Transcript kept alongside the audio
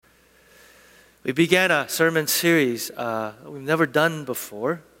We began a sermon series we've never done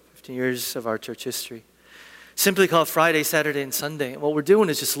before, 15 years of our church history, simply called Friday, Saturday, and Sunday. And what we're doing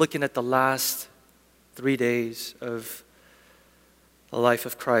is just looking at the last 3 days of the life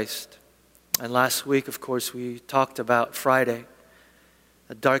of Christ. And last week, of course, we talked about Friday,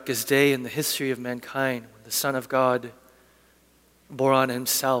 the darkest day in the history of mankind, when the Son of God bore on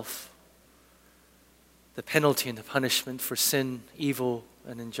himself the penalty and the punishment for sin, evil,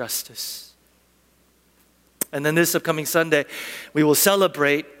 and injustice. And then this upcoming Sunday, we will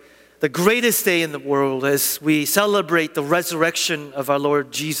celebrate the greatest day in the world as we celebrate the resurrection of our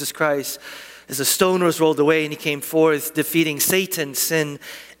Lord Jesus Christ. As the stone was rolled away and he came forth, defeating Satan, sin,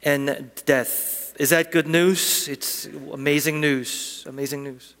 and death. Is that good news? It's amazing news. Amazing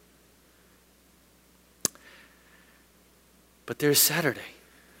news. But there's Saturday.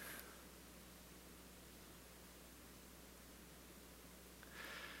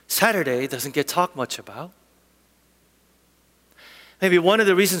 Saturday doesn't get talked much about. Maybe one of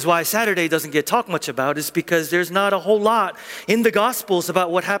the reasons why Saturday doesn't get talked much about is because there's not a whole lot in the Gospels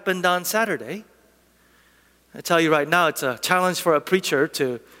about what happened on Saturday. I tell you right now, it's a challenge for a preacher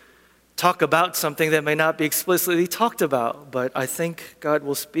to talk about something that may not be explicitly talked about, but I think God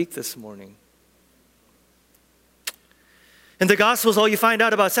will speak this morning. In the Gospels, all you find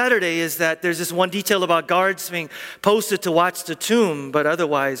out about Saturday is that there's this one detail about guards being posted to watch the tomb, but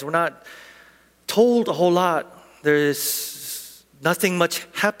otherwise we're not told a whole lot. There's nothing much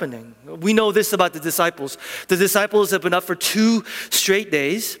happening. We know this about the disciples. The disciples have been up for 2 straight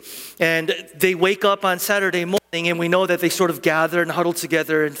days, and they wake up on Saturday morning, and we know that they sort of gather and huddle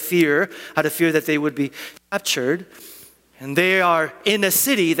together in fear, out of fear that they would be captured. And they are in a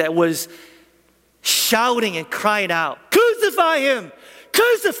city that was shouting and crying out, "Crucify him!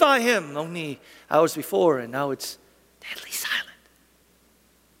 Crucify him!" Only hours before, and now it's deadly silent.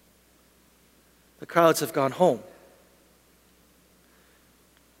 The crowds have gone home.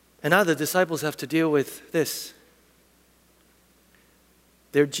 And now the disciples have to deal with this.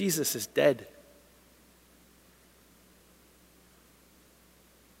 Their Jesus is dead.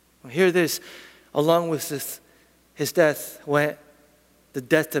 Well, hear this, along with his death went the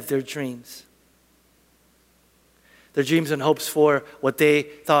death of their dreams. Their dreams and hopes for what they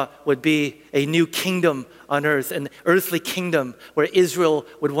thought would be a new kingdom on earth, an earthly kingdom where Israel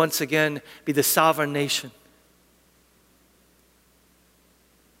would once again be the sovereign nation.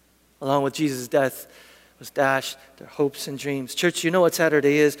 Along with Jesus' death was dashed their hopes and dreams. Church, you know what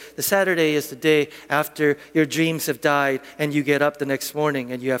Saturday is? The Saturday is the day after your dreams have died and you get up the next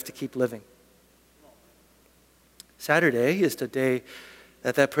morning and you have to keep living. Saturday is the day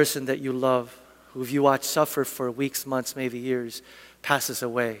that that person that you love, who you watch suffer for weeks, months, maybe years, passes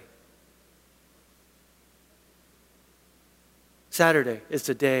away. Saturday is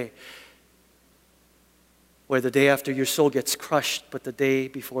the day where the day after your soul gets crushed, but the day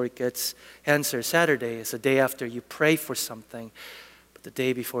before it gets answered. Saturday is the day after you pray for something, but the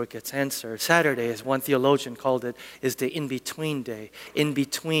day before it gets answered. Saturday, as one theologian called it, is the in-between day. In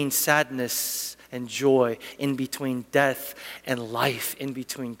between sadness and joy, in between death and life, in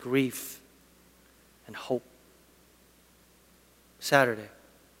between grief and hope. Saturday.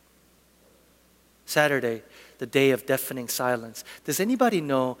 Saturday, the day of deafening silence. Does anybody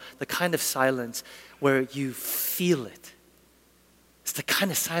know the kind of silence where you feel it? It's the kind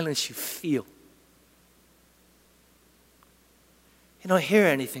of silence you feel. You don't hear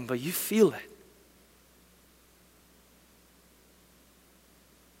anything, but you feel it.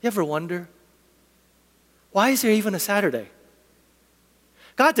 You ever wonder, why is there even a Saturday?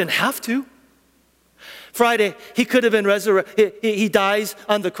 God didn't have to. Friday, he could have been resurrected. He dies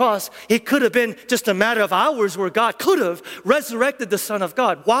on the cross. It could have been just a matter of hours where God could have resurrected the Son of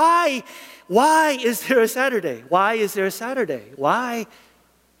God. Why is there a Saturday? Why is there a Saturday? Why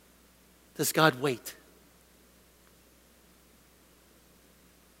does God wait?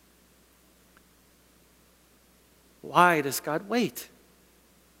 Why does God wait?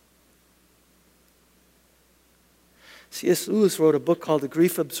 C.S. Lewis wrote a book called The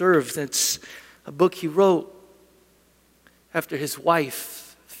Grief Observed. It's a book he wrote after his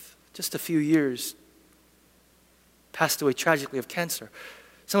wife, just a few years, passed away tragically of cancer.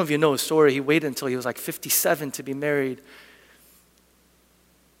 Some of you know his story. He waited until he was like 57 to be married.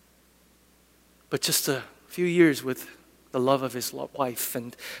 But just a few years with the love of his wife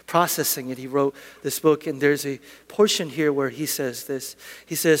and processing it, he wrote this book. And there's a portion here where he says this.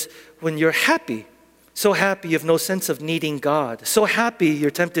 He says, when you're happy, so happy you have no sense of needing God. So happy you're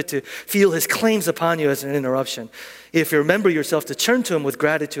tempted to feel his claims upon you as an interruption. If you remember yourself to turn to him with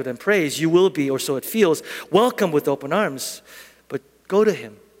gratitude and praise, you will be, or so it feels, welcome with open arms. But go to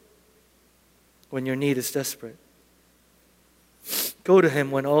him when your need is desperate. Go to Him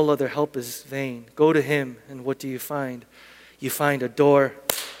when all other help is vain. Go to Him, and what do you find? You find a door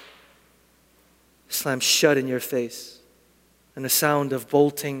slammed shut in your face, and a sound of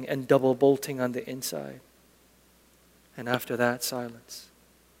bolting and double bolting on the inside. And after that, silence.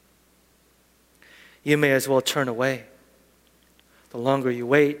 You may as well turn away. The longer you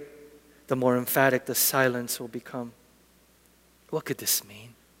wait, the more emphatic the silence will become. What could this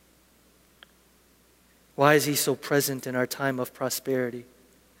mean? Why is He so present in our time of prosperity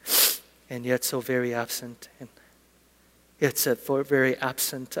and yet so very absent, and yet so very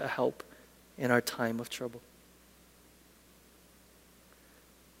absent to help in our time of trouble?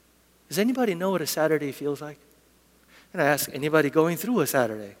 Does anybody know what a Saturday feels like? And I ask, anybody going through a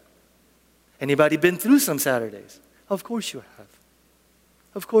Saturday? Anybody been through some Saturdays? Of course you have.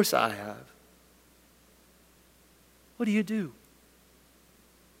 Of course I have. What do you do?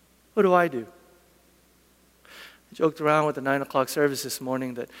 What do I do? I joked around with the 9 o'clock service this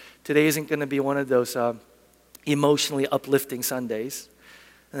morning that today isn't going to be one of those emotionally uplifting Sundays.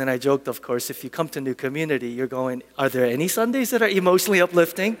 And then I joked, of course, if you come to New Community, you're going, are there any Sundays that are emotionally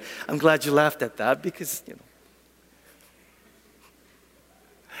uplifting? I'm glad you laughed at that because,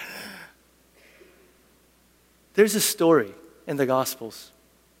 There's a story in the Gospels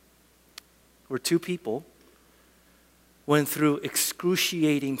where two people went through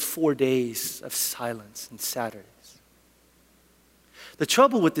excruciating 4 days of silence and Saturdays. The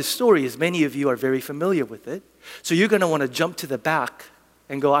trouble with this story is many of you are very familiar with it, so you're going to want to jump to the back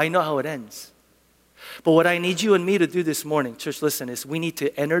and go, I know how it ends. But what I need you and me to do this morning, church, listen, is we need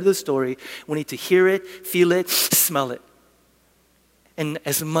to enter the story. We need to hear it, feel it, smell it. And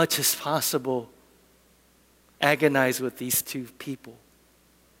as much as possible, agonize with these two people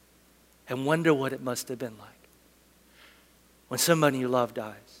and wonder what it must have been like when somebody you love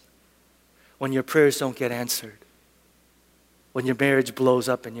dies, when your prayers don't get answered, when your marriage blows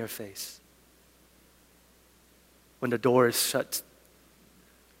up in your face, when the door is shut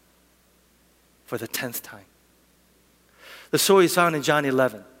for the 10th time. The story is found in John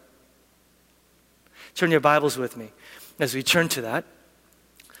 11. Turn your Bibles with me as we turn to that.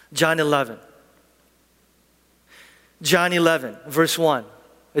 John 11. John 11, verse 1.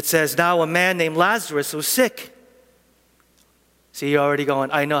 It says, now a man named Lazarus was sick. See, you're already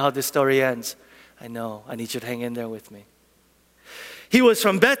going, I know how this story ends. I know. I need you to hang in there with me. He was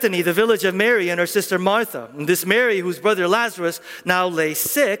from Bethany, the village of Mary and her sister Martha. And this Mary, whose brother Lazarus now lay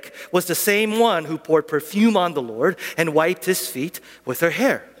sick, was the same one who poured perfume on the Lord and wiped His feet with her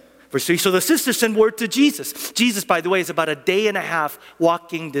hair. Verse 3, so the sisters sent word to Jesus. Jesus, by the way, is about a day and a half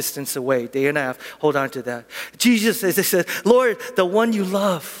walking distance away. Day and a half. Hold on to that. Jesus, as they said, Lord, the one you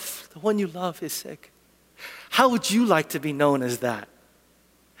love is sick. How would you like to be known as that?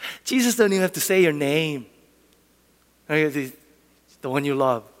 Jesus doesn't even have to say your name. The one you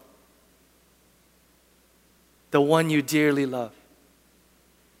love. The one you dearly love.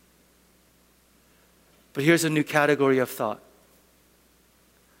 But here's a new category of thought.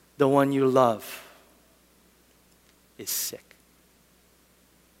 The one you love is sick.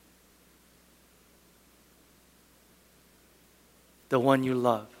 The one you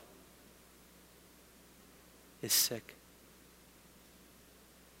love is sick.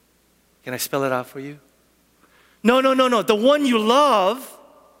 Can I spell it out for you? No. The one you love,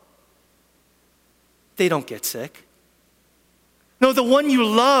 they don't get sick. No, the one you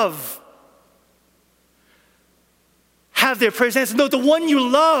love have their prayers answered. No, the one you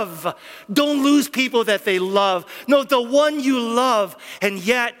love, don't lose people that they love. No, the one you love, and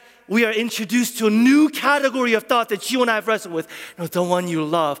yet we are introduced to a new category of thought that you and I have wrestled with. No, the one you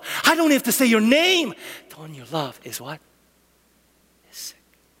love. I don't have to say your name. The one you love is what? Is sick.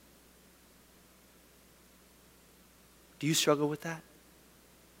 Do you struggle with that?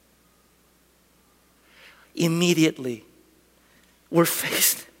 Immediately, we're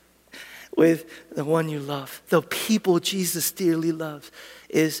faced with the one you love. The people Jesus dearly loves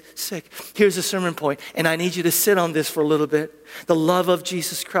is sick. Here's a sermon point, and I need you to sit on this for a little bit. The love of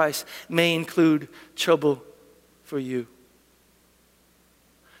Jesus Christ may include trouble for you.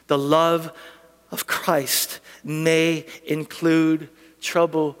 The love of Christ may include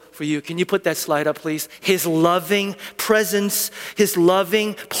trouble for you. Can you put that slide up, please? His loving presence, His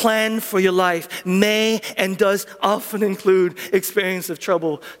loving plan for your life may and does often include experience of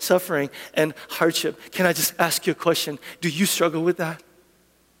trouble, suffering, and hardship. Can I just ask you a question? Do you struggle with that?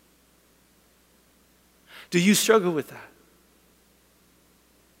 Do you struggle with that?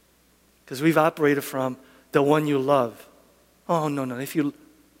 Because we've operated from the one you love. Oh, no.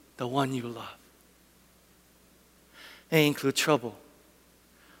 The one you love. May include trouble,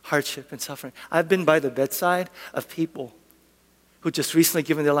 hardship and suffering. I've been by the bedside of people who just recently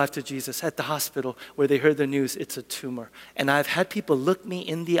given their life to Jesus at the hospital where they heard the news, it's a tumor. And I've had people look me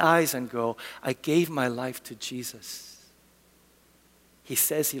in the eyes and go, I gave my life to Jesus. He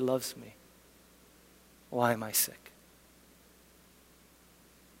says he loves me. Why am I sick?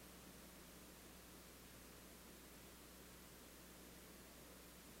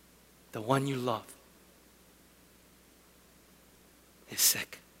 The one you love is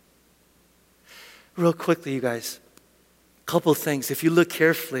sick. Real quickly, you guys, a couple things. If you look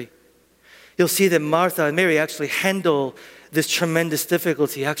carefully, you'll see that Martha and Mary actually handle this tremendous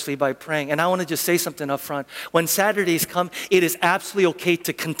difficulty actually by praying. And I want to just say something up front. When Saturdays come, it is absolutely okay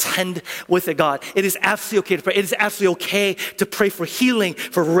to contend with a God. It is absolutely okay to pray. It is absolutely okay to pray for healing,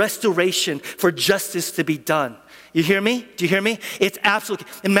 for restoration, for justice to be done. You hear me? Do you hear me? It's absolutely,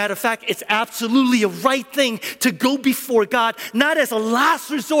 as a matter of fact, it's absolutely a right thing to go before God, not as a last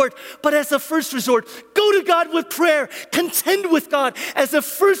resort, but as a first resort. Go to God with prayer. Contend with God as a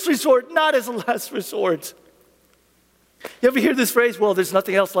first resort, not as a last resort. You ever hear this phrase? Well, there's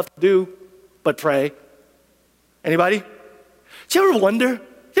nothing else left to do but pray. Anybody? Do you ever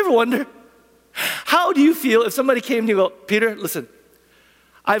wonder? How do you feel if somebody came to you and go, Peter, listen,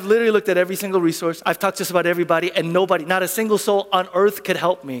 I've literally looked at every single resource. I've talked to just about everybody, and nobody, not a single soul on earth could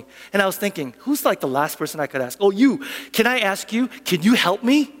help me. And I was thinking, who's like the last person I could ask? Oh, you. Can I ask you, can you help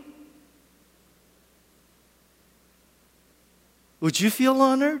me? Would you feel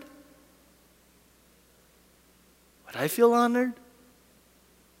honored? Would I feel honored?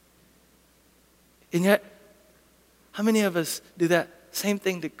 And yet, how many of us do that same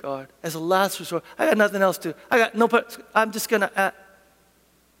thing to God as a last resort? I got nothing else to. I got no. I'm just gonna.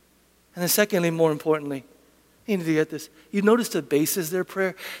 And then secondly, more importantly, you need to get this. You notice the basis of their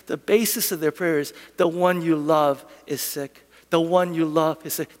prayer? The basis of their prayer is the one you love is sick. The one you love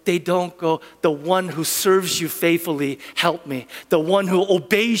is sick. They don't go, the one who serves you faithfully, help me. The one who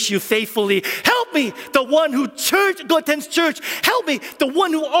obeys you faithfully, help me. The one who attends church, help me. The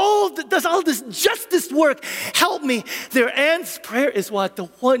one who does all this justice work, help me. Their answered prayer is what? The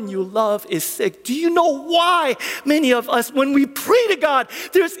one you love is sick. Do you know why many of us, when we pray to God,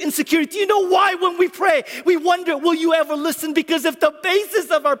 there's insecurity? Do you know why when we pray, we wonder, will you ever listen? Because if the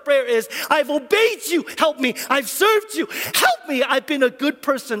basis of our prayer is, I've obeyed you, help me. I've served you, help me. I've been a good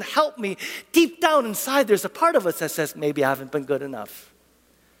person, help me. Deep down inside, there's a part of us that says, maybe I haven't been good enough.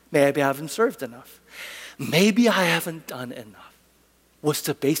 Maybe I haven't served enough. Maybe I haven't done enough. What's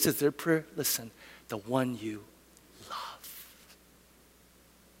the basis of their prayer? Listen, the one you love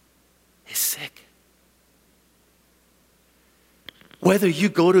is sick. Whether you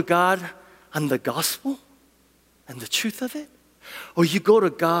go to God on the gospel and the truth of it, or you go to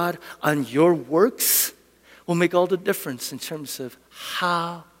God on your works, will make all the difference in terms of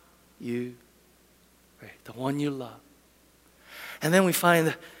how you pray. The one you love. And then we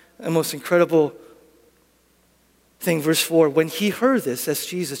find the most incredible thing, verse 4. When he heard this, as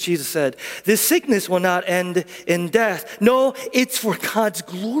Jesus said, this sickness will not end in death. No, it's for God's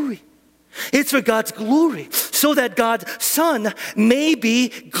glory. It's for God's glory, so that God's Son may be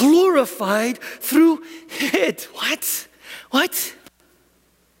glorified through it. What?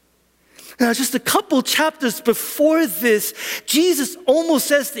 Now, just a couple chapters before this, Jesus almost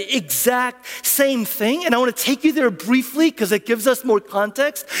says the exact same thing. And I want to take you there briefly because it gives us more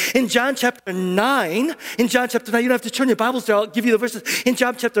context. In John chapter 9, you don't have to turn your Bibles there, I'll give you the verses. In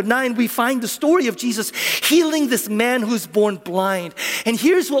John chapter 9, we find the story of Jesus healing this man who's born blind. And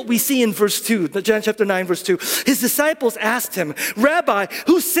here's what we see in verse 2, John chapter 9, verse 2. His disciples asked him, Rabbi,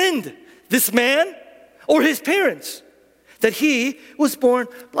 who sinned, this man or his parents, that he was born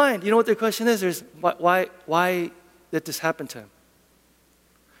blind? You know what their question is? There's why did this happen to him?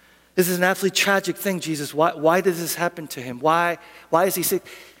 This is an absolutely tragic thing, Jesus. Why did this happen to him? Why is he sick?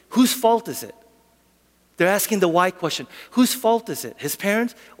 Whose fault is it? They're asking the why question. Whose fault is it? His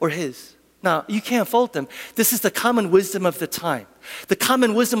parents or his? Now, you can't fault them. This is the common wisdom of the time. The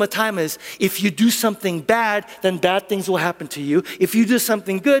common wisdom of time is if you do something bad, then bad things will happen to you. If you do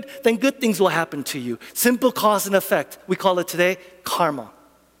something good, then good things will happen to you. Simple cause and effect. We call it today karma.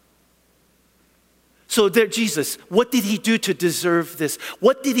 So there, Jesus, what did he do to deserve this?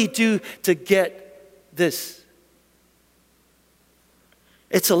 What did he do to get this?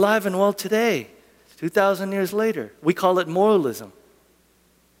 It's alive and well today, 2,000 years later. We call it moralism.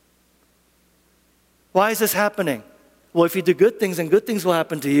 Why is this happening? Well, if you do good things, then good things will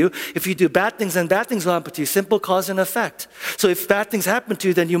happen to you. If you do bad things, then bad things will happen to you. Simple cause and effect. So if bad things happen to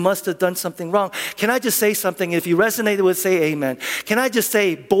you, then you must have done something wrong. Can I just say something? If you resonate with, say amen. Can I just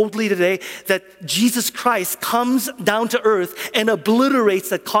say boldly today that Jesus Christ comes down to earth and obliterates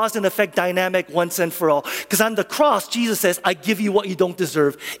that cause and effect dynamic once and for all? Because on the cross, Jesus says, I give you what you don't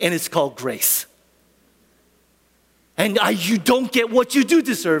deserve, and it's called grace. And you don't get what you do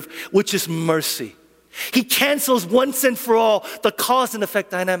deserve, which is mercy. He cancels once and for all the cause and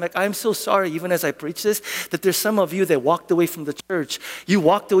effect dynamic. I'm so sorry, even as I preach this, that there's some of you that walked away from the church. You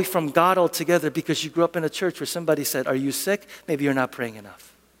walked away from God altogether because you grew up in a church where somebody said, are you sick? Maybe you're not praying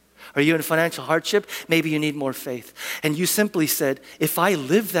enough. Are you in financial hardship? Maybe you need more faith. And you simply said, if I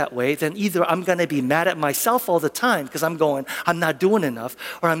live that way, then either I'm going to be mad at myself all the time because I'm not doing enough,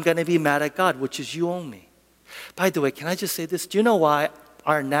 or I'm going to be mad at God, which is you own me. By the way, can I just say this? Do you know why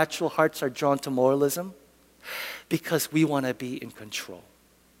our natural hearts are drawn to moralism? Because we want to be in control.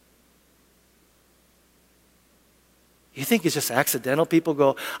 You think it's just accidental? People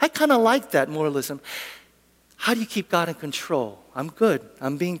go, I kind of like that moralism. How do you keep God in control? I'm good.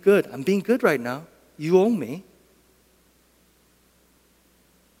 I'm being good. I'm being good right now. You owe me.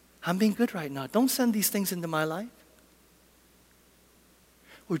 I'm being good right now. Don't send these things into my life.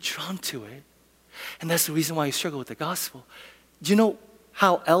 We're drawn to it. And that's the reason why you struggle with the gospel. Do you know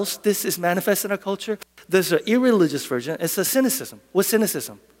how else this is manifest in our culture? There's an irreligious version. It's a cynicism. What's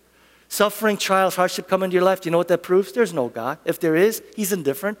cynicism? Suffering, trials, hardship come into your life. Do you know what that proves? There's no God. If there is, he's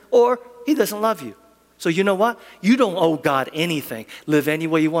indifferent or he doesn't love you. So you know what? You don't owe God anything. Live any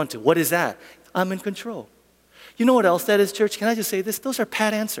way you want to. What is that? I'm in control. You know what else that is, church? Can I just say this? Those are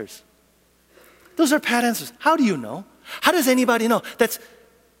pat answers. Those are pat answers. How do you know? How does anybody know?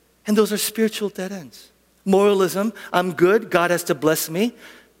 And those are spiritual dead ends. Moralism, I'm good, God has to bless me.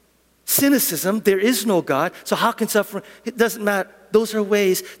 Cynicism, there is no God, so how can suffering? It doesn't matter. Those are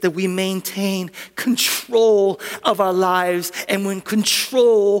ways that we maintain control of our lives, and we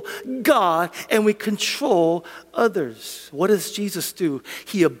control God, and we control others. What does Jesus do?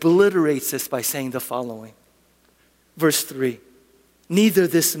 He obliterates this by saying the following. Verse 3. Neither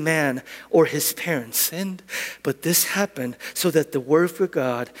this man or his parents sinned, but this happened so that the word of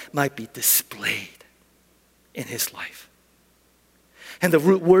God might be displayed in his life. And the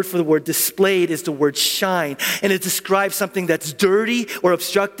root word for the word displayed is the word shine. And it describes something that's dirty or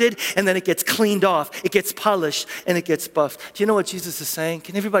obstructed, and then it gets cleaned off. It gets polished, and it gets buffed. Do you know what Jesus is saying?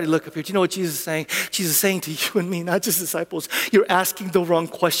 Can everybody look up here? Do you know what Jesus is saying? Jesus is saying to you and me, not just disciples, you're asking the wrong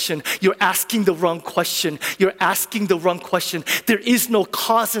question. You're asking the wrong question. You're asking the wrong question. There is no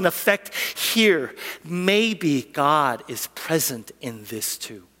cause and effect here. Maybe God is present in this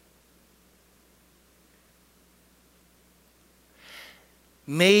too.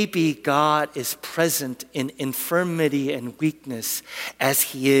 Maybe God is present in infirmity and weakness as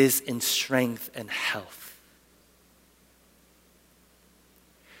he is in strength and health.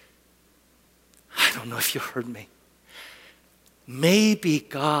 I don't know if you heard me. Maybe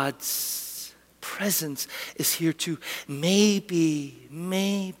God's presence is here too. Maybe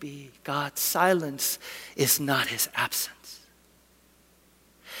God's silence is not his absence.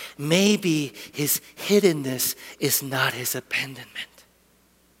 Maybe his hiddenness is not his abandonment.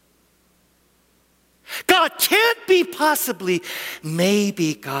 God can't be possibly.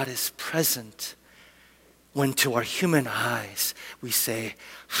 Maybe God is present when to our human eyes we say,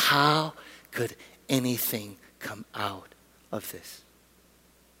 how could anything come out of this?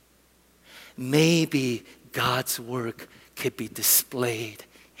 Maybe God's work could be displayed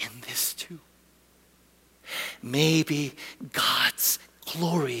in this too. Maybe God's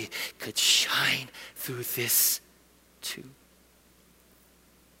glory could shine through this too.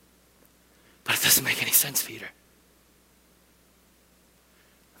 But it doesn't make any sense, Peter.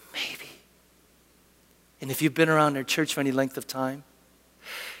 Maybe. And if you've been around our church for any length of time,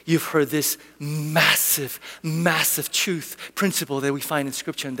 you've heard this massive truth, principle that we find in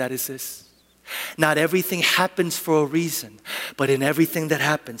Scripture, and that is this. Not everything happens for a reason, but in everything that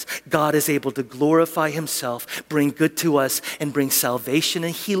happens, God is able to glorify himself, bring good to us, and bring salvation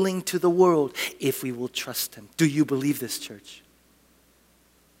and healing to the world if we will trust him. Do you believe this, church?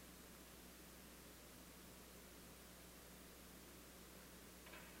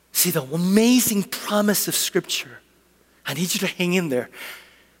 See, the amazing promise of Scripture, I need you to hang in there.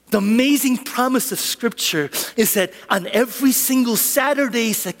 The amazing promise of Scripture is that on every single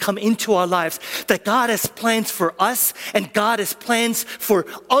Saturdays that come into our lives, that God has plans for us and God has plans for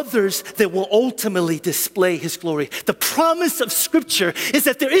others that will ultimately display His glory. The promise of Scripture is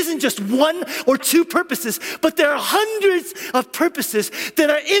that there isn't just one or two purposes, but there are hundreds of purposes that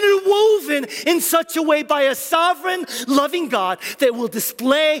are interwoven in such a way by a sovereign, loving God that will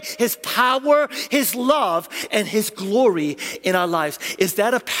display His power, His love, and His glory in our lives. Is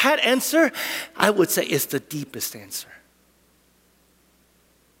that a pat answer? I would say it's the deepest answer.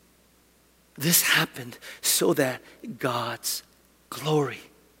 This happened so that God's glory,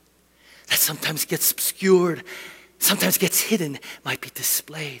 that sometimes gets obscured, sometimes gets hidden, might be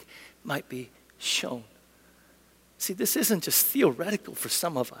displayed, might be shown. See, this isn't just theoretical for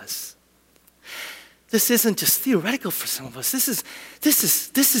some of us. This isn't just theoretical for some of us.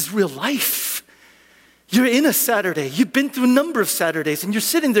 This is real life. You're in a Saturday. You've been through a number of Saturdays, and you're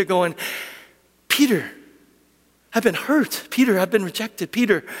sitting there going, Peter, I've been hurt. Peter, I've been rejected.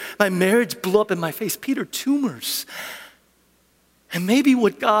 Peter, my marriage blew up in my face. Peter, tumors. And maybe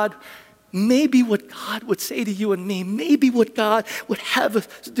what God would say to you and me, maybe what God would have us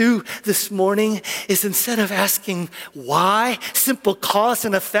do this morning is, instead of asking why, simple cause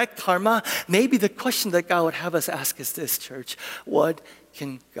and effect karma, maybe the question that God would have us ask is this, church: what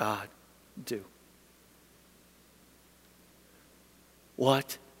can God do?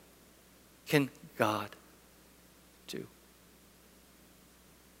 What can God do?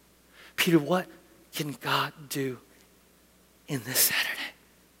 Peter, what can God do in this Saturday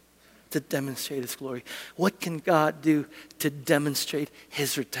to demonstrate His glory? What can God do to demonstrate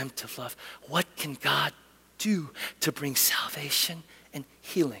His redemptive love? What can God do to bring salvation and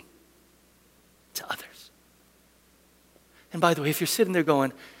healing to others? And by the way, if you're sitting there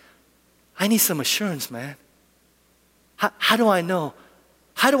going, I need some assurance, man. How do I know?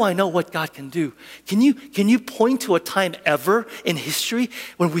 How do I know what God can do? Can you point to a time ever in history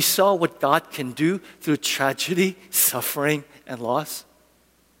when we saw what God can do through tragedy, suffering, and loss?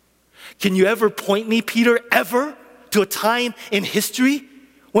 Can you ever point me, Peter, ever to a time in history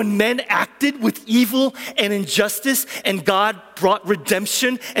when men acted with evil and injustice and God brought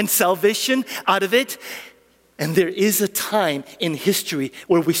redemption and salvation out of it? And there is a time in history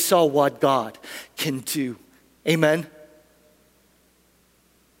where we saw what God can do. Amen?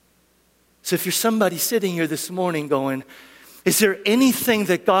 So if you're somebody sitting here this morning going, is there anything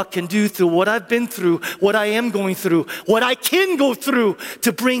that God can do through what I've been through, what I am going through, what I can go through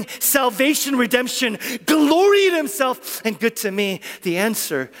to bring salvation, redemption, glory to Himself, and good to me? The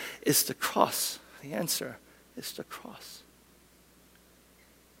answer is the cross. The answer is the cross.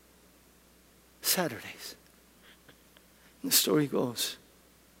 Saturdays. And the story goes,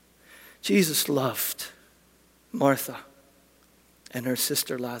 Jesus loved Martha and her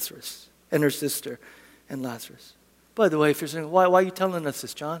sister Lazarus. And her sister and Lazarus. By the way, if you're saying, why are you telling us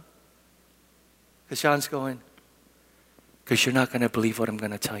this, John? Because John's going, because you're not going to believe what I'm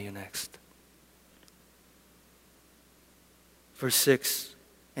going to tell you next. Verse 6,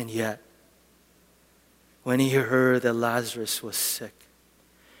 and yet, when he heard that Lazarus was sick,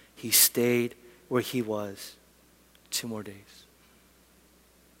 he stayed where he was 2 more days.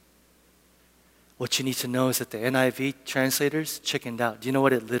 What you need to know is that the NIV translators chickened out. Do you know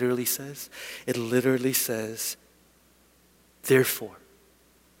what it literally says? It literally says, therefore.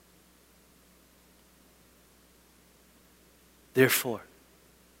 Therefore,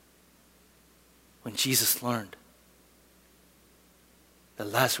 when Jesus learned that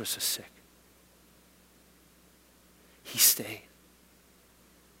Lazarus was sick, he stayed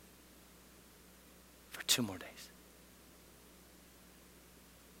for 2 more days.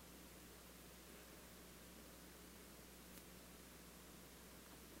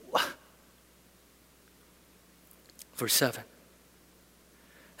 Verse 7.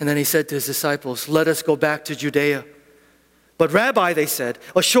 And then he said to his disciples, let us go back to Judea. But Rabbi, they said,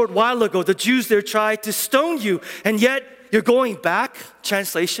 a short while ago, the Jews there tried to stone you, and yet you're going back.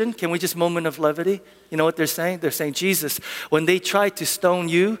 Translation, can we just moment of levity? You know what they're saying? They're saying, Jesus, when they try to stone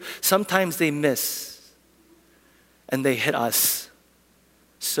you, sometimes they miss and they hit us.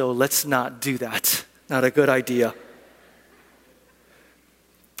 So let's not do that. Not a good idea.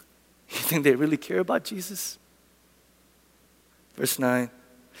 You think they really care about Jesus? Verse 9.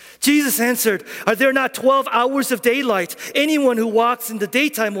 Jesus answered, are there not 12 hours of daylight? Anyone who walks in the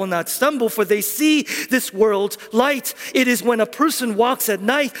daytime will not stumble, for they see this world's light. It is when a person walks at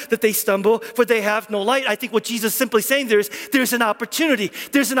night that they stumble, for they have no light. I think what Jesus is simply saying there is there's an opportunity.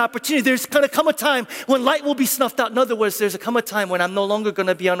 There's an opportunity. There's going to come a time when light will be snuffed out. In other words, there's come a time when I'm no longer going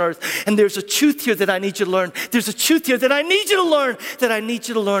to be on earth. And there's a truth here that I need you to learn. There's a truth here that I need you to learn, that I need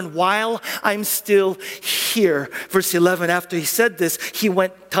you to learn while I'm still here. Verse 11, after he said this, he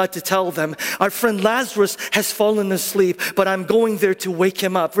went to tell them, our friend Lazarus has fallen asleep, but I'm going there to wake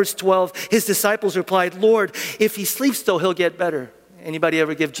him up. Verse 12, his disciples replied, Lord, if he sleeps though, he'll get better. Anybody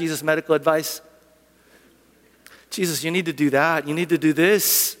ever give Jesus medical advice? Jesus, you need to do that. You need to do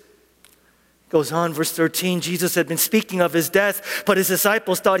this. Goes on, verse 13, Jesus had been speaking of his death, but his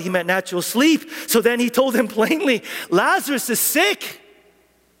disciples thought he meant natural sleep. So then he told them plainly, Lazarus is sick.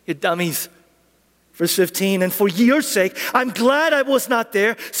 You dummies. Verse 15, and for your sake, I'm glad I was not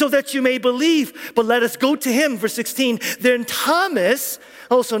there so that you may believe, but let us go to him. Verse 16, then Thomas,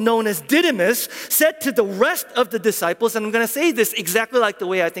 also known as Didymus, said to the rest of the disciples, and I'm going to say this exactly like the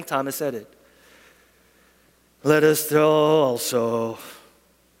way I think Thomas said it. Let us throw also,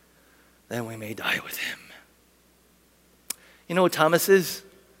 then we may die with him. You know what Thomas is?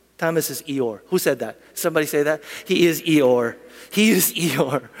 Thomas is Eeyore. Who said that? Somebody say that? He is Eeyore. He is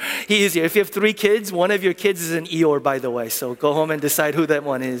Eeyore. He is Eeyore. If you have 3 kids, one of your kids is an Eeyore, by the way. So go home and decide who that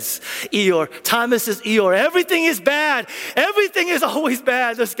one is. Eeyore. Thomas is Eeyore. Everything is bad. Everything is always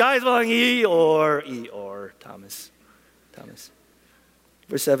bad. The sky's falling. Eeyore. Eeyore. Thomas.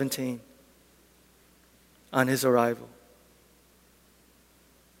 Verse 17. On his arrival.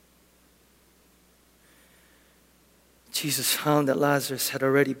 Jesus found that Lazarus had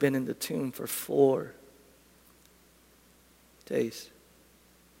already been in the tomb for 4 days.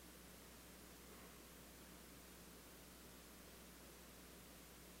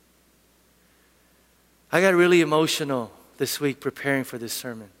 I got really emotional this week preparing for this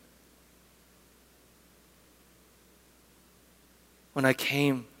sermon. When I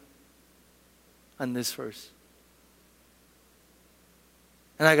came on this verse.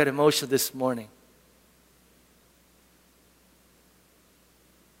 And I got emotional this morning.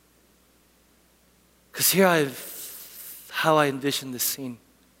 Because here how I envision this scene.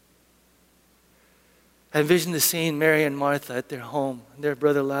 I envision the scene, Mary and Martha at their home. Their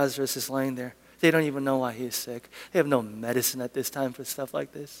brother Lazarus is lying there. They don't even know why he is sick. They have no medicine at this time for stuff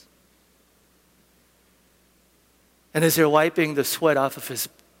like this. And as they're wiping the sweat off of his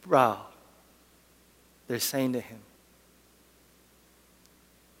brow, they're saying to him,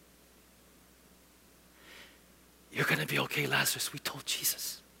 you're going to be okay, Lazarus. We told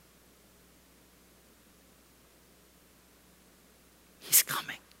Jesus. He's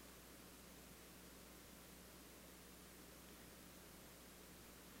coming.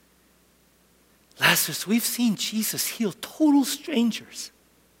 Lazarus, we've seen Jesus heal total strangers.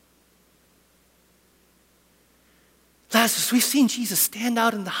 Lazarus, we've seen Jesus stand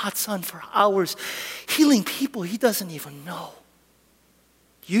out in the hot sun for hours, healing people he doesn't even know.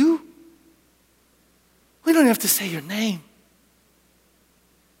 You? We don't have to say your name.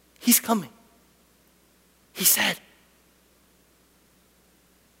 He's coming. He said.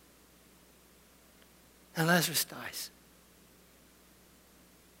 And Lazarus dies.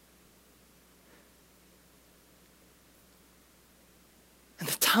 And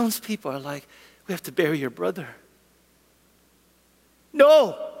the townspeople are like, we have to bury your brother.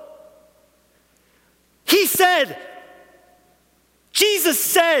 No. He said, Jesus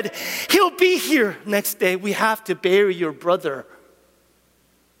said, he'll be here next day. We have to bury your brother.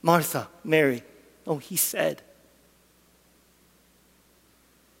 Martha, Mary. Oh, he said.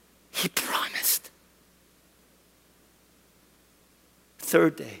 He promised.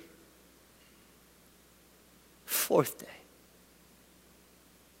 3rd day. 4th day.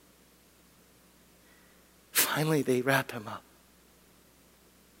 Finally, they wrap him up.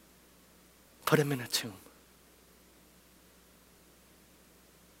 Put him in a tomb.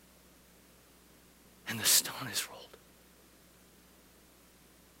 And the stone is rolled.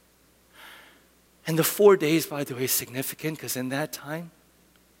 And the 4 days, by the way, is significant because in that time,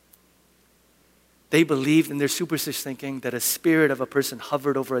 they believed in their superstitious thinking that a spirit of a person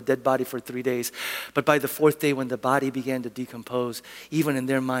hovered over a dead body for 3 days. But by the 4th day, when the body began to decompose, even in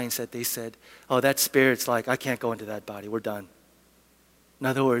their mindset, they said, oh, that spirit's like, I can't go into that body. We're done. In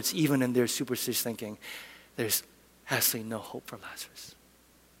other words, even in their superstitious thinking, there's absolutely no hope for Lazarus.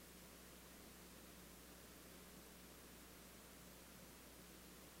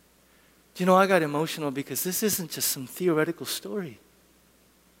 Do you know, I got emotional because this isn't just some theoretical story.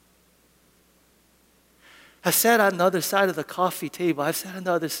 I've sat on the other side of the coffee table. I've sat on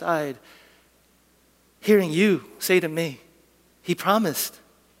the other side hearing you say to me, He promised.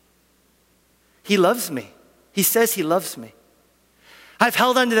 He loves me. He says He loves me. I've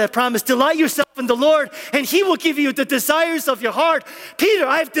held on to that promise. Delight yourself in the Lord, and He will give you the desires of your heart. Peter,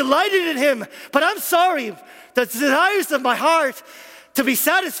 I've delighted in Him, but I'm sorry. The desires of my heart to be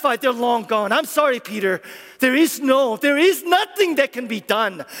satisfied, they're long gone. I'm sorry, Peter. There is nothing that can be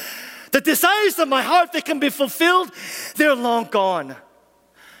done. The desires of my heart that can be fulfilled, they're long gone.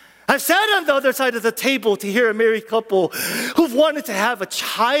 I've sat on the other side of the table to hear a married couple who've wanted to have a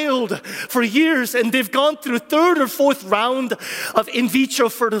child for years, and they've gone through third or fourth round of in vitro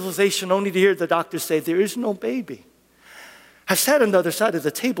fertilization only to hear the doctor say, there is no baby. I've sat on the other side of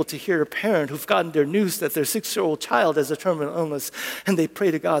the table to hear a parent who've gotten their news that their 6-year-old child has a terminal illness, and they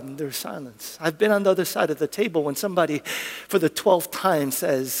pray to God in their silence. I've been on the other side of the table when somebody for the 12th time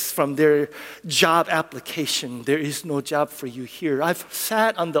says from their job application, there is no job for you here. I've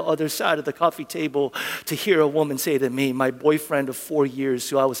sat on the other side of the coffee table to hear a woman say to me, my boyfriend of 4 years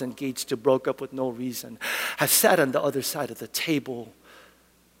who I was engaged to broke up with no reason. I've sat on the other side of the table,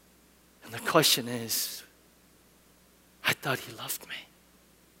 and the question is, I thought He loved me.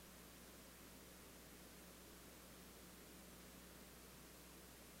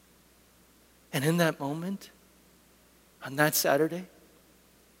 And in that moment, on that Saturday,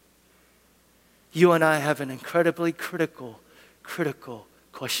 you and I have an incredibly critical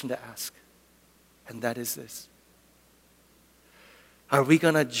question to ask. And that is this. Are we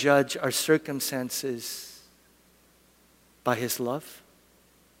going to judge our circumstances by His love?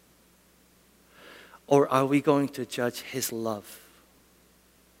 Or are we going to judge His love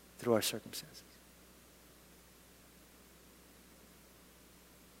through our circumstances?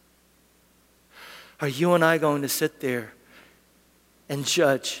 Are you and I going to sit there and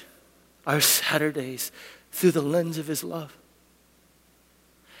judge our Saturdays through the lens of His love?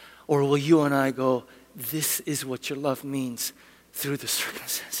 Or will you and I go, this is what your love means through the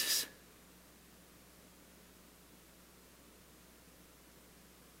circumstances?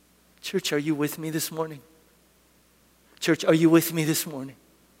 Church, are you with me this morning? Church, are you with me this morning?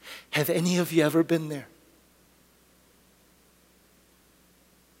 Have any of you ever been there?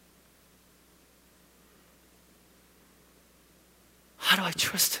 How do I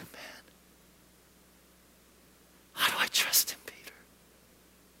trust Him, man? How do I trust Him, Peter?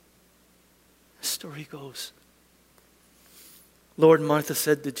 The story goes, Lord, Martha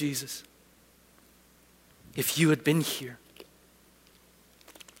said to Jesus, if you had been here,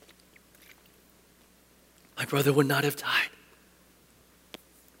 my brother would not have died.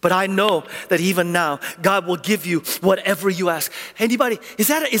 But I know that even now, God will give you whatever you ask. Anybody, is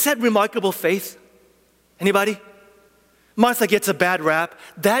that remarkable faith? Anybody? Martha gets a bad rap.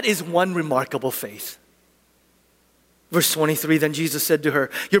 That is one remarkable faith. Verse 23, then Jesus said to her,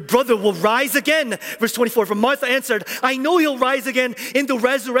 your brother will rise again. Verse 24, for Martha answered, I know he'll rise again in the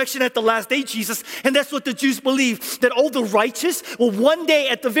resurrection at the last day, Jesus. And that's what the Jews believe, that all the righteous will one day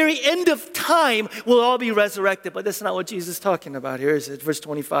at the very end of time will all be resurrected. But that's not what Jesus is talking about here, is it? Verse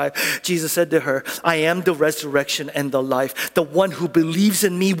 25, Jesus said to her, I am the resurrection and the life. The one who believes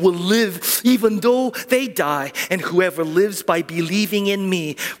in me will live even though they die. And whoever lives by believing in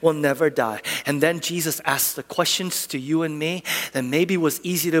me will never die. And then Jesus asked the questions to you and me that maybe was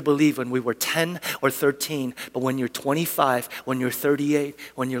easy to believe when we were 10 or 13, but when you're 25, when you're 38,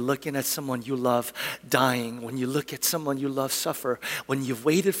 when you're looking at someone you love dying, when you look at someone you love suffer, when you've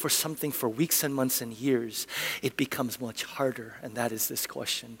waited for something for weeks and months and years, it becomes much harder. And that is this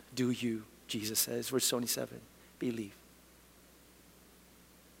question. Do you, Jesus says, verse 27, believe?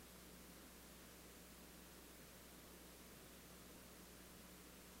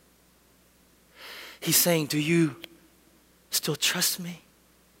 He's saying, do you still trust me?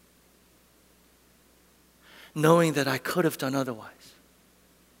 Knowing that I could have done otherwise.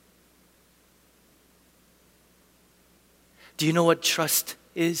 Do you know what trust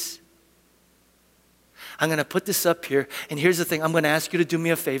is? I'm going to put this up here, and here's the thing. I'm going to ask you to do me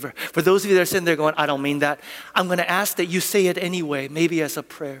a favor. For those of you that are sitting there going, I don't mean that, I'm going to ask that you say it anyway, maybe as a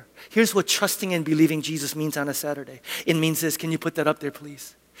prayer. Here's what trusting and believing Jesus means on a Saturday. It means this. Can you put that up there,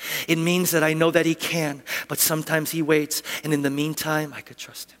 please? It means that I know that He can, but sometimes He waits, and in the meantime, I could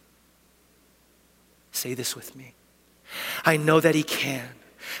trust Him. Say this with me. I know that He can,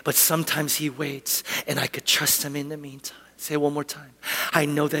 but sometimes He waits, and I could trust Him in the meantime. Say it one more time. I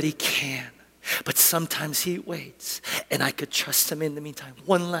know that He can, but sometimes He waits, and I could trust Him in the meantime.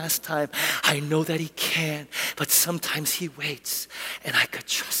 One last time. I know that He can, but sometimes He waits, and I could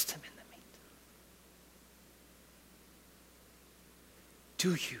trust Him in the meantime.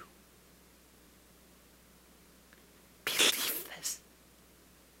 Do you?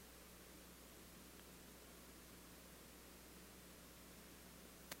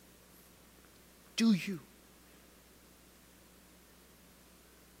 Do you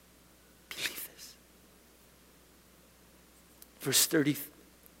believe this? Verse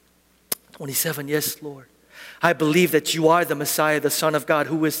 27, yes, Lord. I believe that you are the Messiah, the Son of God,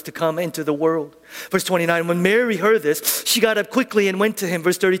 who is to come into the world. Verse 29, when Mary heard this, she got up quickly and went to him.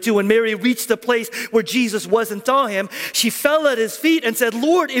 Verse 32, when Mary reached the place where Jesus was and saw him, she fell at his feet and said,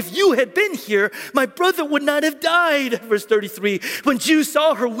 Lord, if you had been here, my brother would not have died. Verse 33, when Jews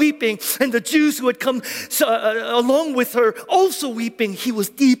saw her weeping, and the Jews who had come along with her also weeping, he was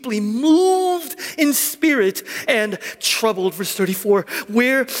deeply moved in spirit and troubled. Verse 34,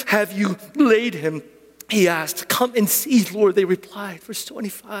 where have you laid him? He asked. Come and see, Lord, they replied. Verse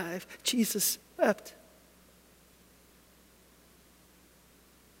 25, Jesus wept.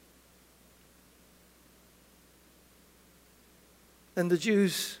 Then the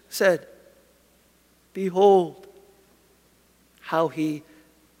Jews said, behold, how he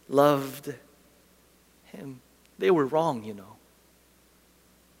loved him. They were wrong, you know.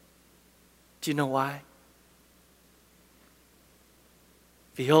 Do you know why?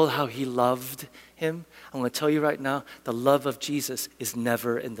 Behold how he loved him. I'm going to tell you right now, the love of Jesus is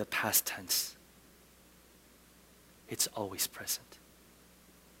never in the past tense. It's always present.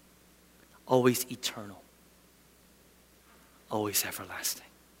 Always eternal. Always everlasting.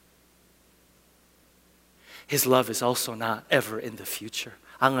 His love is also not ever in the future.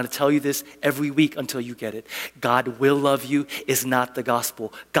 I'm going to tell you this every week until you get it. God will love you is not the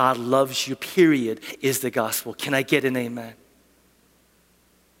gospel. God loves you, period, is the gospel. Can I get an amen?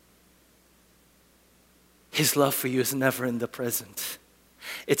 His love for you is never in the present.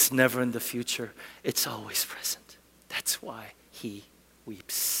 It's never in the future. It's always present. That's why he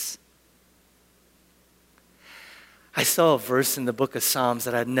weeps. I saw a verse in the book of Psalms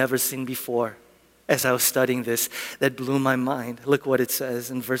that I'd never seen before as I was studying this that blew my mind. Look what it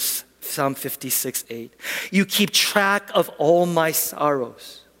says in Psalm 56:8. You keep track of all my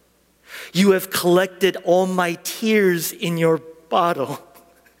sorrows. You have collected all my tears in your bottle.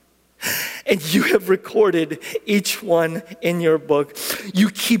 And you have recorded each one in your book.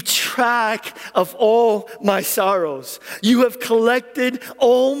 You keep track of all my sorrows. You have collected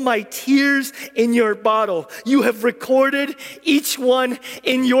all my tears in your bottle. You have recorded each one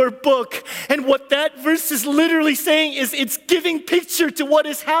in your book. And what that verse is literally saying is it's giving picture to what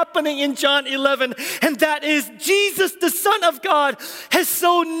is happening in John 11. And that is Jesus, the Son of God, has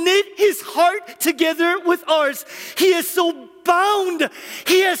so knit his heart together with ours. He is so bound.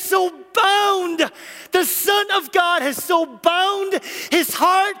 He has so bound. The Son of God has so bound his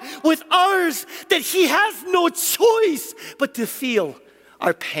heart with ours that he has no choice but to feel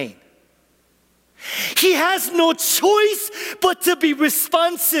our pain. He has no choice but to be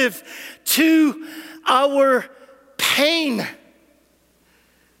responsive to our pain.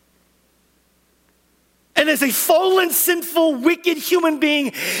 And as a fallen, sinful, wicked human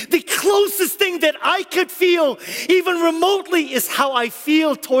being, the closest thing that I could feel, even remotely, is how I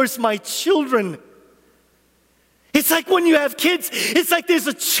feel towards my children. It's like when you have kids, it's like there's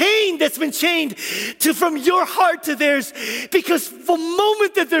a chain that's been chained from your heart to theirs. Because from the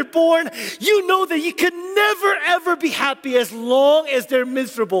moment that they're born, you know that you can never, ever be happy as long as they're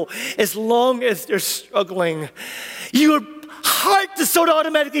miserable, as long as they're struggling. Your heart just sort of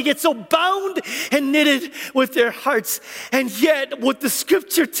automatically gets so bound and knitted with their hearts. And yet, what the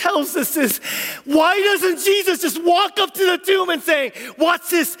scripture tells us is, why doesn't Jesus just walk up to the tomb and say,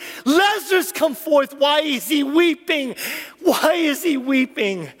 what's this? Lazarus, come forth. Why is he weeping? Why is he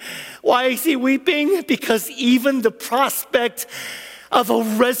weeping? Why is he weeping? Because even the prospect of a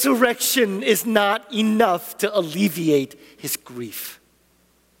resurrection is not enough to alleviate his grief.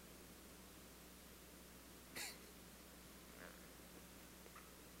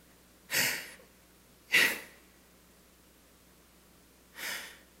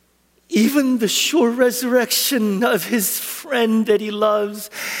 Even the sure resurrection of his friend that he loves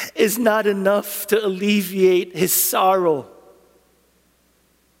is not enough to alleviate his sorrow.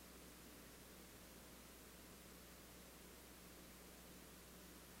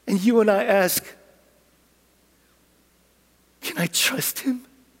 And you and I ask, can I trust him?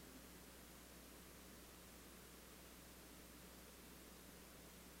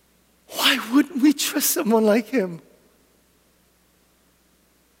 Why wouldn't we trust someone like him?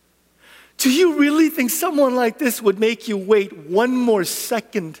 Do you really think someone like this would make you wait one more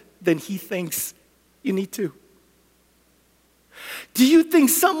second than he thinks you need to? Do you think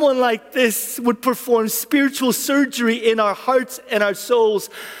someone like this would perform spiritual surgery in our hearts and our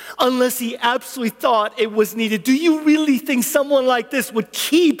souls unless he absolutely thought it was needed? Do you really think someone like this would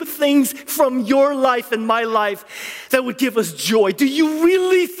keep things from your life and my life that would give us joy? Do you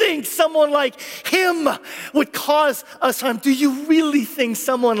really think someone someone like him would cause us harm? Do you really think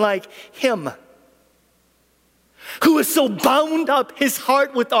someone like him, who is so bound up his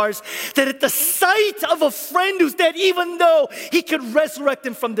heart with ours, that at the sight of a friend who's dead, even though he could resurrect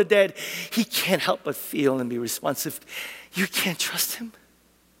him from the dead, he can't help but feel and be responsive? You can't trust him.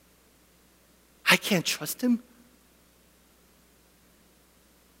 I can't trust him.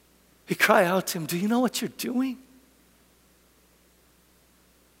 We cry out to him, do you know what you're doing?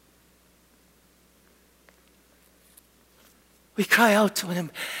 We cry out to him,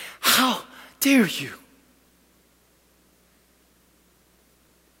 how dare you?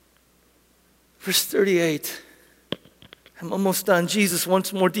 Verse 38, I'm almost done. Jesus,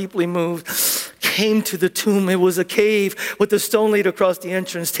 once more deeply moved, came to the tomb. It was a cave with a stone laid across the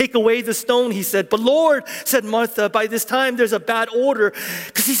entrance. Take away the stone, he said. But Lord, said Martha, by this time there's a bad odor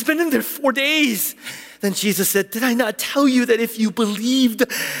because he's been in there 4 days. Then Jesus said, did I not tell you that if you believed,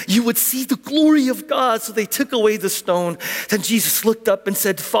 you would see the glory of God? So they took away the stone. Then Jesus looked up and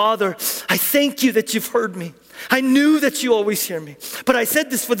said, Father, I thank you that you've heard me. I knew that you always hear me. But I said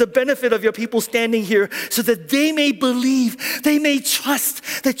this for the benefit of your people standing here, so that they may believe, they may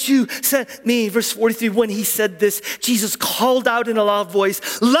trust that you sent me. Verse 43, when he said this, Jesus called out in a loud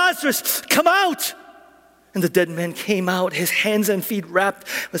voice, Lazarus, come out! And the dead man came out, his hands and feet wrapped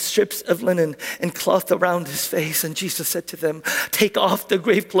with strips of linen and cloth around his face. And Jesus said to them, take off the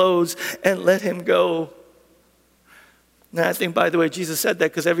grave clothes and let him go. Now I think, by the way, Jesus said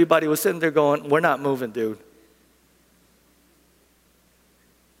that because everybody was sitting there going, we're not moving, dude.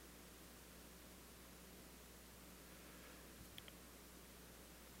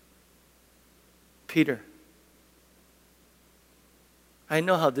 Peter, I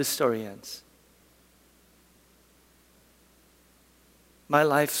know how this story ends. My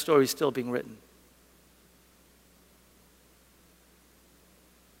life story is still being written.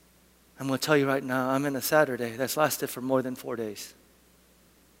 I'm going to tell you right now, I'm in a Saturday that's lasted for more than 4 days.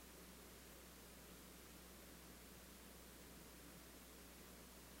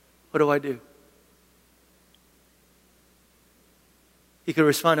 What do I do? You could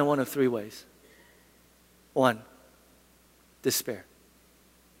respond in one of 3 ways. 1, despair.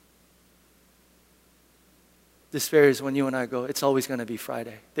 Despair is when you and I go, it's always going to be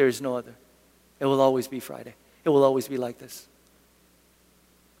Friday. There is no other. It will always be Friday. It will always be like this.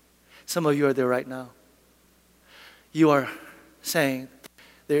 Some of you are there right now. You are saying,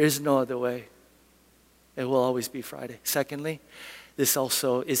 there is no other way. It will always be Friday. Secondly, this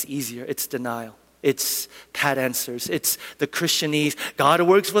also is easier. It's denial. It's pat answers. It's the Christianese, God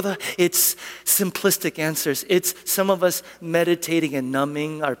works with us. It's simplistic answers. It's some of us meditating and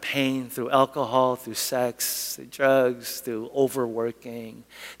numbing our pain through alcohol, through sex, through drugs, through overworking,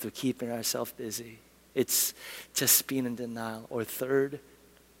 through keeping ourselves busy. It's just being in denial. Or third,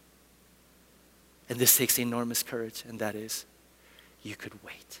 and this takes enormous courage, and that is, you could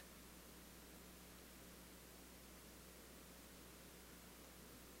wait.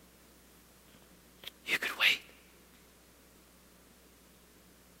 You could wait.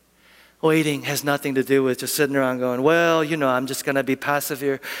 Waiting has nothing to do with just sitting around going, well, I'm just going to be passive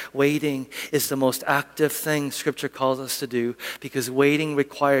here. Waiting is the most active thing Scripture calls us to do, because waiting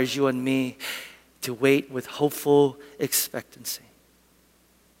requires you and me to wait with hopeful expectancy.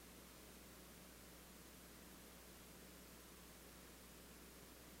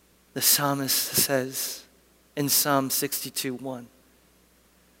 The psalmist says in Psalm 62:1,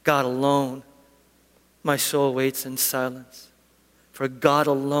 God alone, my soul waits in silence. For God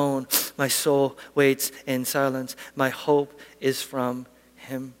alone, my soul waits in silence. My hope is from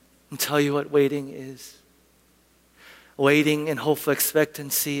Him. And tell you what waiting is. Waiting in hopeful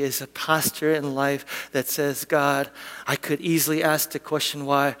expectancy is a posture in life that says, God, I could easily ask the question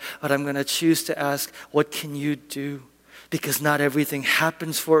why, but I'm going to choose to ask, what can you do? Because not everything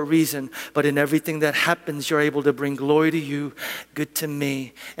happens for a reason, but in everything that happens, you're able to bring glory to you, good to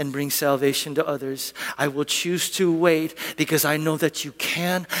me, and bring salvation to others. I will choose to wait because I know that you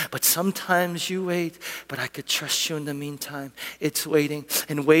can, but sometimes you wait, but I could trust you in the meantime. It's waiting.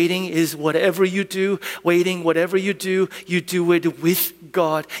 And waiting is whatever you do, whatever you do it with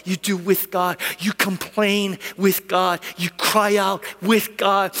God. You do with God. You complain with God. You cry out with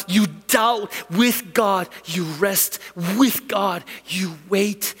God. You doubt with God. You rest with God. You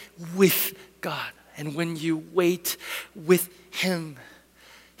wait with God. And when you wait with Him,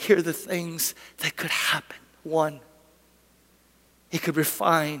 here are the things that could happen. 1, it could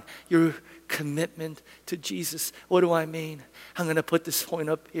refine your commitment to Jesus. What do I mean? I'm going to put this point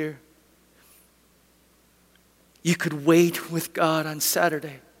up here. You could wait with God on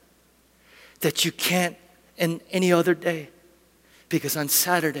Saturday that you can't in any other day. Because on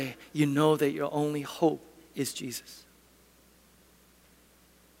Saturday, you know that your only hope is Jesus.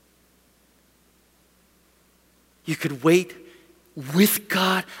 You could wait with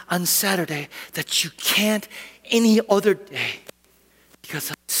God on Saturday that you can't any other day.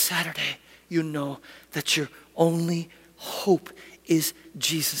 Because on Saturday, you know that your only hope is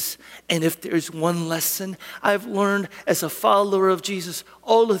Jesus. And if there's one lesson I've learned as a follower of Jesus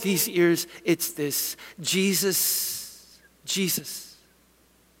all of these years, it's this: Jesus, Jesus,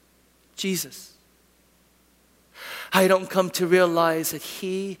 Jesus. I don't come to realize that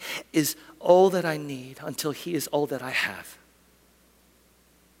He is all that I need until He is all that I have.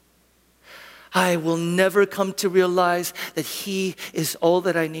 I will never come to realize that He is all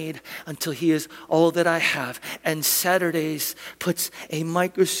that I need until He is all that I have. And Saturdays puts a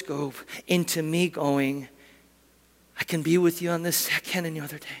microscope into me going, I can be with you on this second any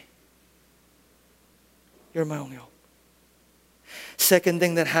other day. You're my only hope. Second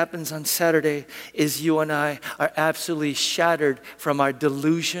thing that happens on Saturday is you and I are absolutely shattered from our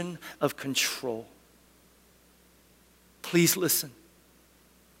delusion of control. Please listen.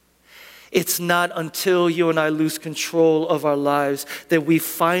 It's not until you and I lose control of our lives that we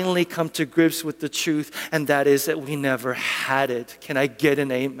finally come to grips with the truth, and that is that we never had it. Can I get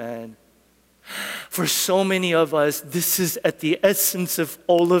an amen? For so many of us, this is at the essence of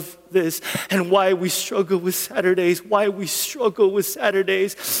all of this and why we struggle with Saturdays,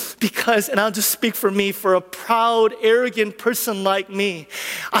 because, and I'll just speak for me, for a proud, arrogant person like me,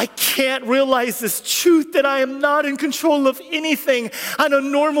 I can't realize this truth that I am not in control of anything on a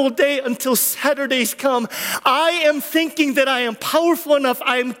normal day until Saturdays come. I am thinking that I am powerful enough,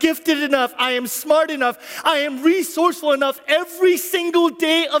 I am gifted enough, I am smart enough, I am resourceful enough every single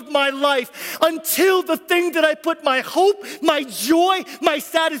day of my life until the thing that I put my hope, my joy, my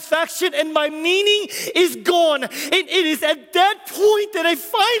satisfaction, and my meaning is gone. And it is at that point that I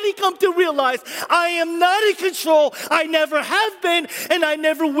finally come to realize I am not in control. I never have been, and I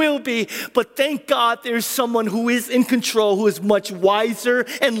never will be. But thank God there's someone who is in control, who is much wiser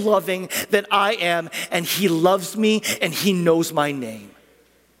and loving than I am, and He loves me and He knows my name.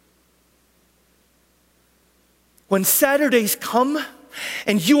 When Saturdays come,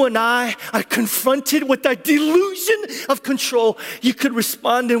 and you and I are confronted with that delusion of control, you could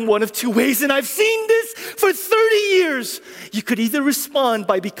respond in one of two ways. And I've seen this for 30 years. You could either respond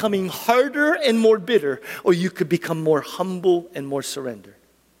by becoming harder and more bitter, or you could become more humble and more surrendered.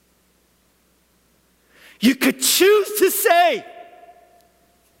 You could choose to say,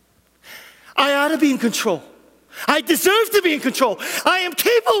 I ought to be in control. I deserve to be in control. I am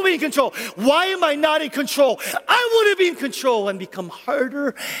capable of being in control. Why am I not in control? I want to be in control, and become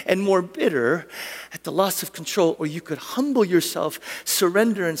harder and more bitter at the loss of control. Or you could humble yourself,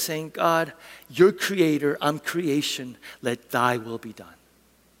 surrender, and saying, God, you're creator, I'm creation. Let thy will be done.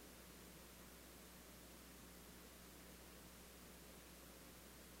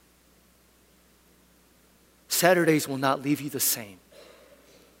 Saturdays will not leave you the same.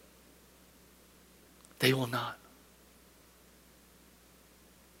 They will not.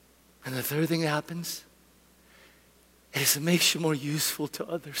 And the third thing that happens is it makes you more useful to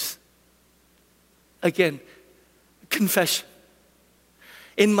others. Again, confession.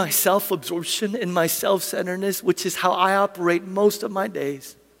 In my self-absorption, in my self-centeredness, which is how I operate most of my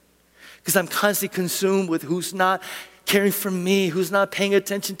days, because I'm constantly consumed with who's not caring for me, who's not paying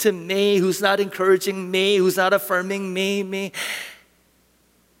attention to me, who's not encouraging me, who's not affirming me.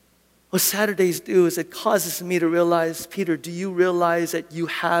 What Saturdays do is it causes me to realize, Peter, do you realize that you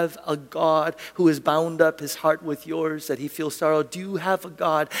have a God who has bound up His heart with yours, that He feels sorrow? Do you have a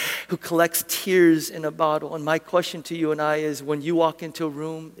God who collects tears in a bottle? And my question to you and I is, when you walk into a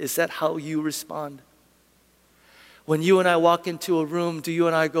room, is that how you respond? When you and I walk into a room, do you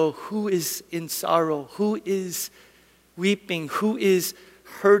and I go, who is in sorrow? Who is weeping? Who is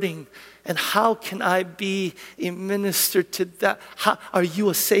hurting? And how can I be a minister to that? Are you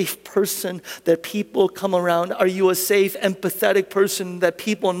a safe person that people come around? Are you a safe, empathetic person that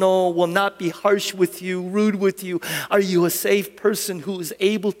people know will not be harsh with you, rude with you? Are you a safe person who is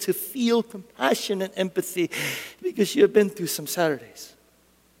able to feel compassion and empathy because you have been through some Saturdays?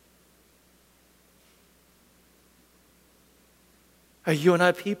 Are you and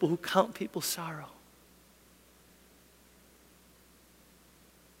I people who count people's sorrow?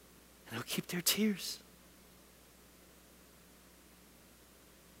 And who keep their tears?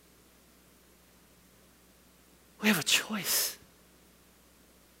 We have a choice.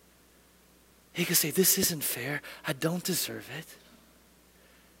 You can say, this isn't fair. I don't deserve it.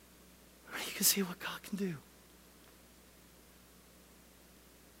 Or you can see what God can do.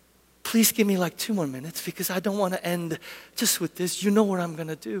 please give me like 2 more minutes because I don't want to end just with this. You know what I'm going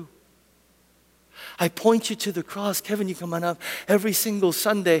to do. I point you to the cross. Kevin, you come on up every single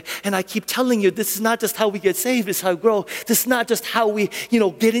Sunday. And I keep telling you, this is not just how we get saved, it's how we grow. This is not just how we,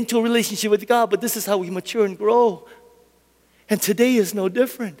 get into a relationship with God, but this is how we mature and grow. And today is no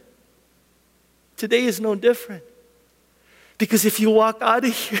different. Today is no different. Because if you walk out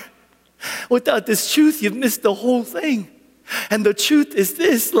of here without this truth, you've missed the whole thing. And the truth is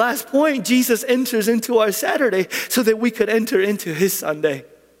this, last point, Jesus enters into our Saturday so that we could enter into his Sunday.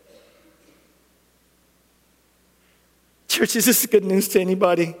 Church, is this good news to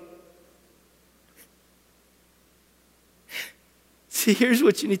anybody? See, here's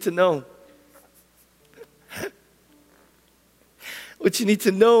what you need to know. What you need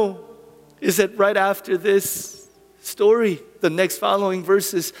to know is that right after this story, the next following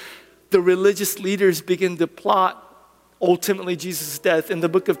verses, the religious leaders begin to plot ultimately Jesus' death. In the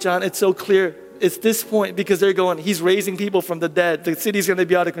book of John, it's so clear. It's this point because they're going, he's raising people from the dead. The city's going to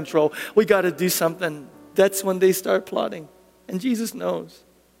be out of control. We got to do something. That's when they start plotting. And Jesus knows.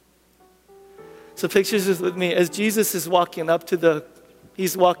 So picture this with me. As Jesus is walking up to the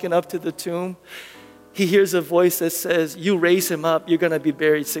tomb, he hears a voice that says, you raise him up, you're going to be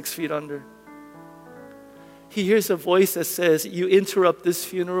buried 6 feet under. He hears a voice that says, you interrupt this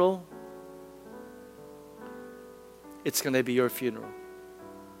funeral, it's going to be your funeral.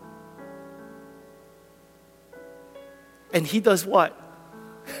 And he does what?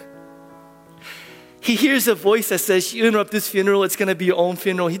 He hears a voice that says, you interrupt this funeral, it's going to be your own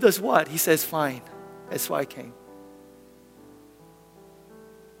funeral. He does what? He says, fine. That's why I came.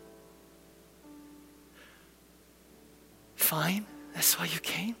 Fine? That's why you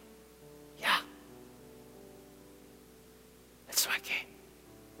came? Yeah. That's why I came.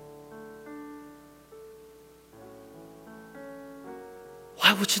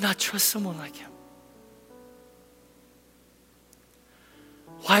 Why would you not trust someone like him?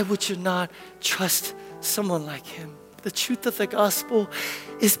 Why would you not trust someone like him? The truth of the gospel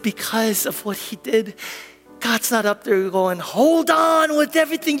is because of what he did. God's not up there going, hold on with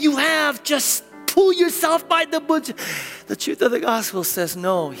everything you have. Just pull yourself by the boot. The truth of the gospel says,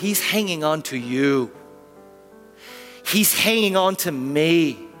 no, he's hanging on to you. He's hanging on to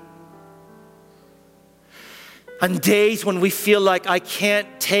me. On days when we feel like I can't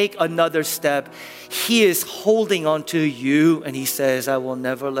take another step, he is holding on to you and he says, I will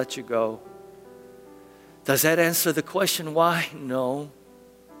never let you go. Does that answer the question why? No.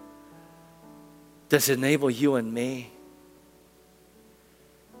 Does it enable you and me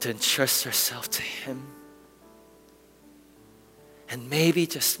to entrust ourselves to him? And maybe,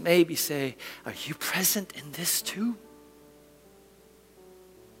 just maybe say, are you present in this too?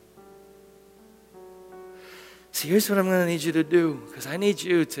 See, here's what I'm going to need you to do, because I need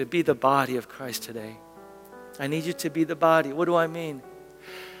you to be the body of Christ today. I need you to be the body. What do I mean?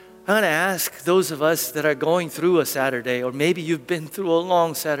 I'm going to ask those of us that are going through a Saturday, or maybe you've been through a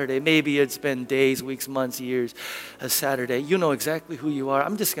long Saturday. Maybe it's been days, weeks, months, years, a Saturday. You know exactly who you are.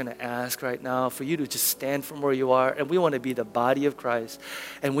 I'm just going to ask right now for you to just stand from where you are, and we want to be the body of Christ,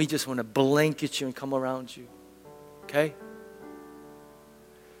 and we just want to blanket you and come around you. Okay?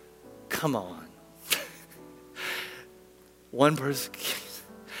 Come on. One person.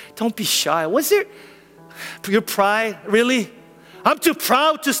 Don't be shy. What's there? Your pride? Really? I'm too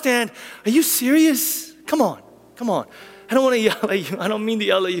proud to stand. Are you serious? Come on. Come on. I don't want to yell at you. I don't mean to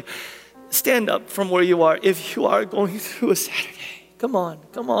yell at you. Stand up from where you are if you are going through a Saturday. Come on.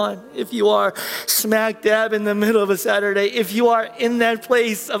 Come on. If you are smack dab in the middle of a Saturday, if you are in that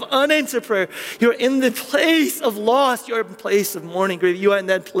place of unanswered prayer, you're in the place of loss, you're in the place of mourning, grief, you are in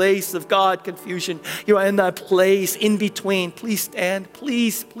that place of God, confusion, you are in that place in between. Please stand.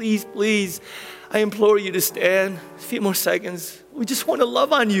 Please, please, please. I implore you to stand. A few more seconds. We just want to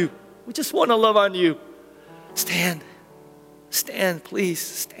love on you. We just want to love on you. Stand. Stand, please.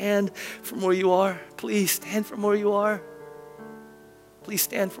 Stand from where you are. Please stand from where you are. Please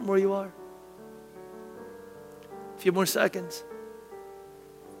stand from where you are. A few more seconds.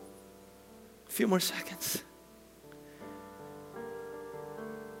 A few more seconds.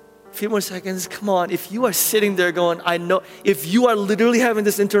 A few more seconds. Come on. If you are sitting there going, I know, if you are literally having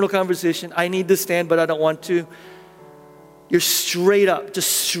this internal conversation, I need to stand, but I don't want to. You're straight up,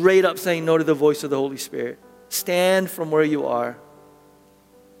 just straight up saying no to the voice of the Holy Spirit. Stand from where you are.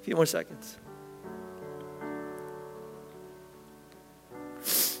 A few more seconds.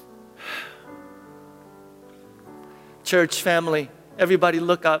 Church, family, everybody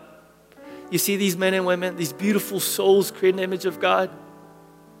look up. You see these men and women, these beautiful souls created in the image of God?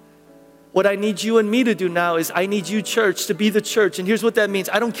 What I need you and me to do now is I need you, church, to be the church. And here's what that means.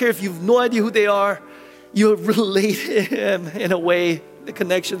 I don't care if you have no idea who they are. You relate to him in a way, the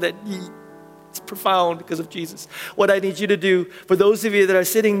connection that it's profound because of Jesus. What I need you to do, for those of you that are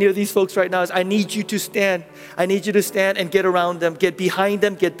sitting near these folks right now, is I need you to stand. I need you to stand and get around them, get behind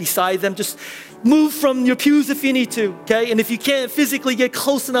them, get beside them. Just move from your pews if you need to, okay? And if you can't physically get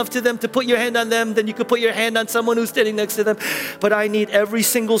close enough to them to put your hand on them, then you could put your hand on someone who's standing next to them. But I need every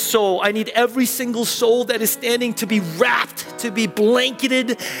single soul. I need every single soul that is standing to be wrapped, to be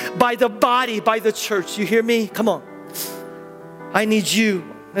blanketed by the body, by the church. You hear me? Come on. I need you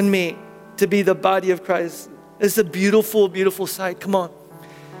and me to be the body of Christ. It's a beautiful, beautiful sight. Come on.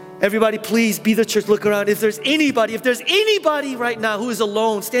 Everybody, please be the church. Look around. If there's anybody right now who is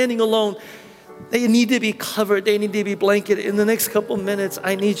alone, standing alone, they need to be covered. They need to be blanketed. In the next couple minutes,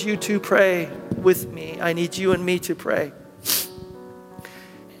 I need you to pray with me. I need you and me to pray.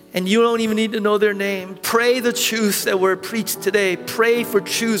 And you don't even need to know their name. Pray the truths that were preached today. Pray for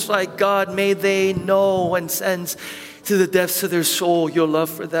truths like, God, may they know and sense to the depths of their soul your love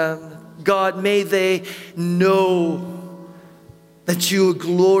for them. God, may they know that your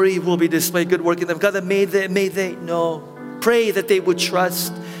glory will be displayed, good work in them. God, that may they know. Pray that they would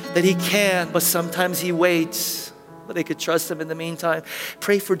trust that He can, but sometimes He waits, but they could trust Him in the meantime.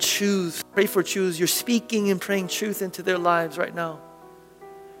 Pray for truth. Pray for truth. You're speaking and praying truth into their lives right now.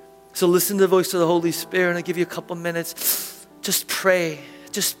 So listen to the voice of the Holy Spirit, and I'll give you a couple minutes. Just pray.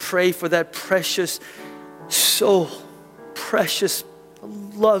 Just pray for that precious soul, precious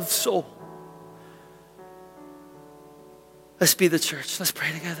love soul. Let's be the church. Let's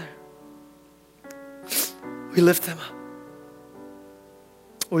pray together. We lift them up.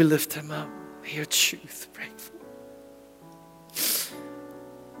 We lift them up. May your truth break forth.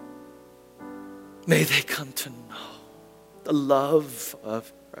 May they come to know the love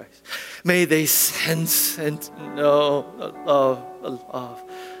of Christ. May they sense and know the love of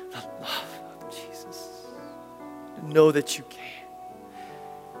Jesus. Know that you can.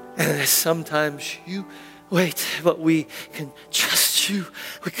 And that sometimes you wait, but we can trust you.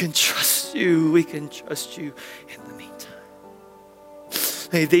 We can trust you. We can trust you in the meantime.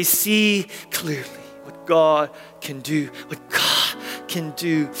 May they see clearly what God can do, what God can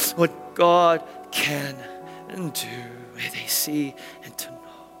do, what God can do. May they see and to know.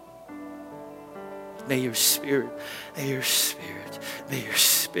 May your spirit,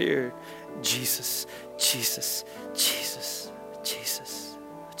 Jesus, Jesus, Jesus, Jesus,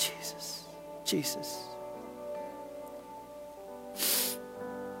 Jesus, Jesus.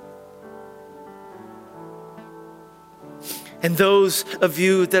 And those of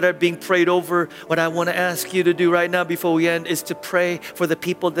you that are being prayed over, what I want to ask you to do right now before we end is to pray for the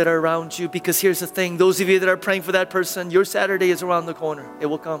people that are around you. Because here's the thing, those of you that are praying for that person, your Saturday is around the corner. It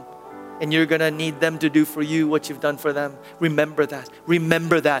will come. And you're going to need them to do for you what you've done for them. Remember that.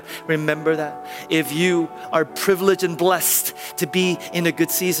 Remember that. Remember that. If you are privileged and blessed to be in a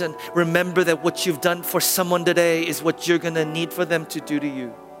good season, remember that what you've done for someone today is what you're going to need for them to do to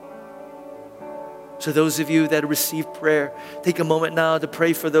you. So those of you that receive prayer, take a moment now to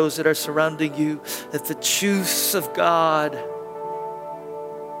pray for those that are surrounding you, that the truths of God,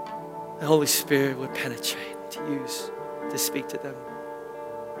 the Holy Spirit would penetrate, to use, to speak to them.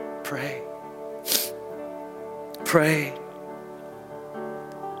 Pray. Pray.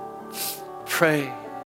 Pray.